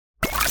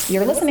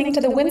You're listening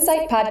to the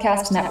Winsight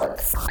Podcast Network.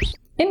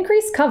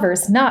 Increase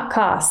covers, not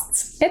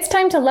costs. It's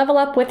time to level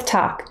up with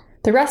Tock,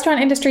 the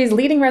restaurant industry's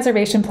leading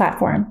reservation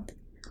platform.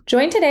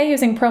 Join today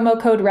using promo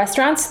code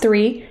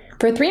RESTAURANTS3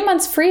 for 3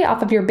 months free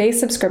off of your base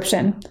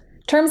subscription.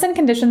 Terms and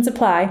conditions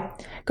apply.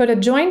 Go to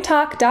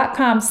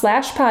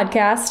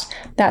jointock.com/podcast.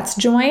 That's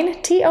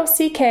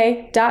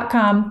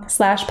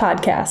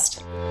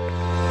jointock.com/podcast.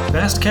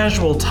 Fast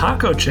casual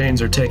taco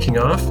chains are taking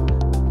off.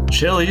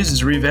 Chili's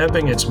is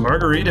revamping its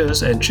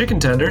margaritas and chicken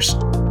tenders.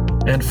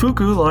 And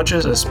Fuku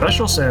launches a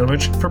special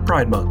sandwich for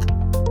Pride Month.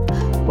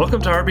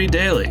 Welcome to RB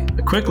Daily,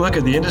 a quick look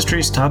at the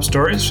industry's top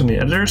stories from the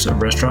editors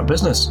of Restaurant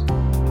Business.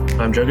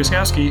 I'm Joe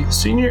Guskowski,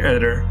 Senior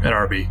Editor at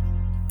RB.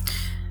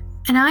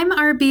 And I'm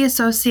RB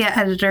Associate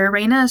Editor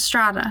Reina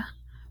Estrada.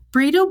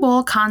 Burrito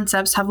bowl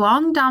concepts have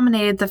long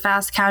dominated the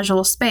fast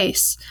casual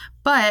space,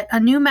 but a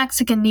new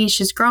Mexican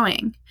niche is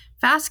growing: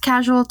 fast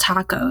casual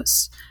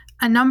tacos.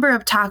 A number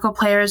of taco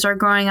players are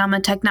growing on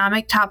the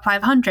Technomic Top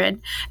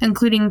 500,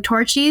 including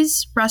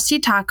Torchy's, Rusty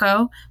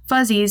Taco,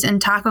 Fuzzy's, and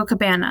Taco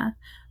Cabana.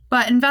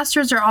 But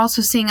investors are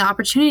also seeing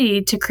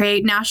opportunity to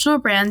create national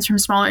brands from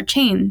smaller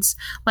chains,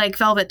 like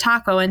Velvet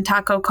Taco and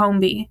Taco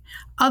Combi.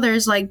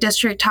 Others, like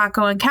District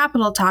Taco and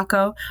Capital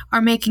Taco,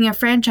 are making a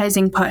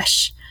franchising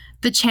push.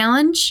 The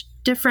challenge?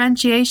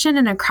 Differentiation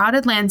in a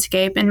crowded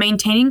landscape and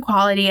maintaining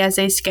quality as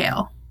they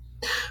scale.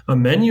 A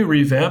menu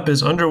revamp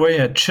is underway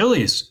at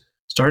Chili's,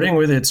 starting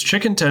with its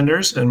chicken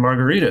tenders and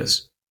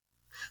margaritas.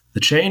 The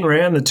chain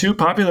ran the two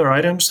popular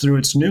items through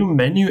its new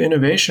menu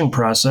innovation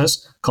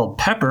process called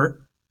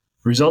Pepper,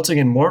 resulting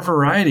in more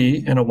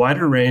variety and a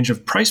wider range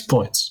of price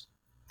points.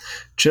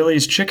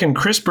 Chili's chicken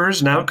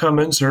crispers now come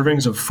in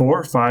servings of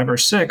 4, 5, or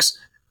 6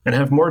 and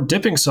have more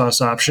dipping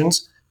sauce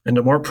options and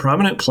a more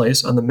prominent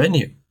place on the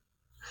menu.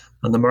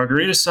 On the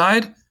margarita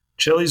side,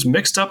 Chili's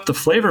mixed up the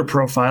flavor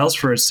profiles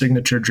for its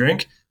signature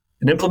drink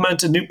and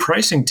implemented new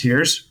pricing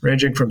tiers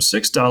ranging from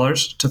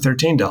 $6 to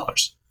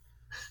 $13.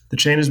 The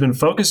chain has been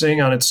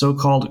focusing on its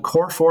so-called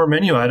Core 4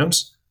 menu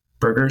items,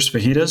 burgers,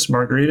 fajitas,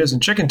 margaritas,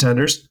 and chicken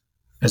tenders,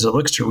 as it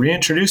looks to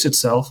reintroduce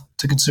itself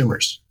to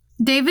consumers.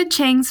 David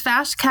Chang's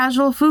fast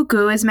casual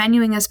Fuku is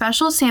menuing a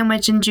special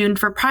sandwich in June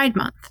for Pride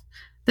Month.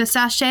 The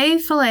sachet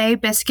filet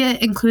biscuit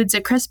includes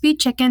a crispy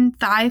chicken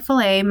thigh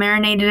filet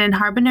marinated in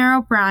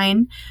habanero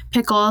brine,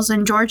 pickles,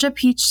 and Georgia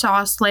peach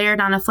sauce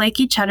layered on a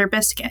flaky cheddar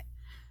biscuit.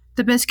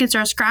 The biscuits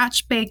are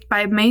scratch-baked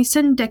by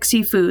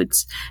Mason-Dixie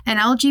Foods, an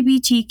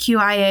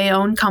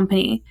LGBTQIA-owned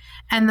company,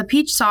 and the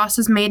peach sauce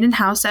is made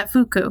in-house at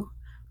Fuku.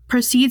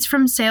 Proceeds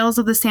from sales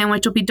of the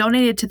sandwich will be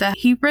donated to the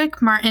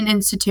Hebrick Martin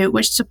Institute,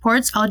 which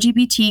supports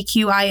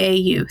LGBTQIA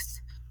youth.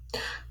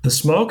 The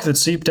smoke that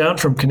seeped down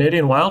from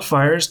Canadian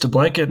wildfires to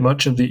blanket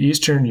much of the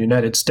eastern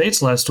United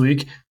States last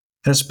week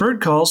has spurred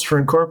calls for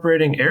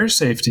incorporating air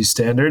safety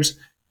standards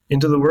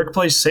into the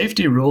workplace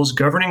safety rules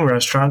governing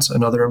restaurants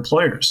and other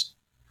employers.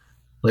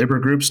 Labor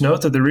groups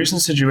note that the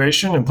recent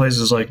situation in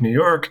places like New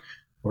York,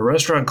 where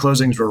restaurant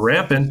closings were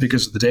rampant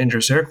because of the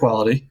dangerous air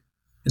quality,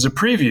 is a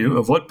preview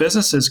of what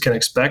businesses can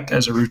expect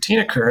as a routine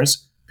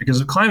occurrence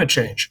because of climate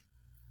change.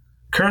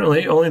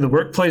 Currently, only the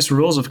workplace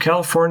rules of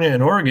California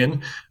and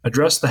Oregon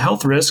address the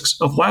health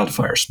risks of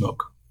wildfire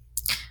smoke.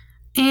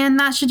 And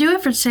that should do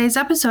it for today's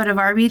episode of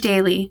RB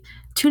Daily.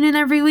 Tune in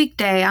every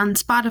weekday on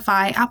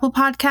Spotify, Apple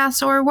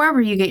Podcasts, or wherever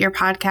you get your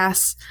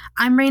podcasts.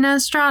 I'm Reina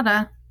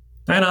Estrada.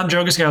 And I'm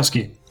Joe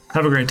Guskowski.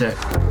 Have a great day.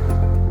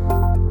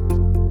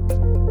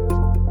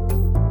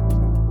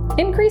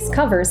 Increase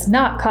covers,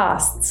 not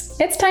costs.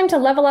 It's time to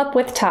level up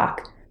with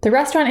Tock, the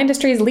restaurant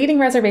industry's leading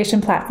reservation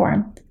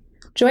platform.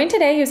 Join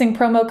today using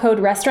promo code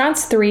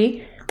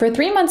RESTAURANTS3 for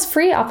 3 months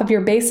free off of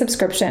your base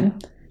subscription.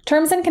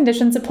 Terms and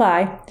conditions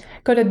apply.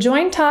 Go to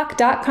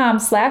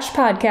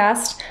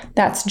jointock.com/podcast.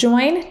 That's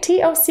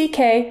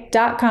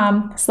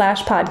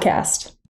jointock.com/podcast.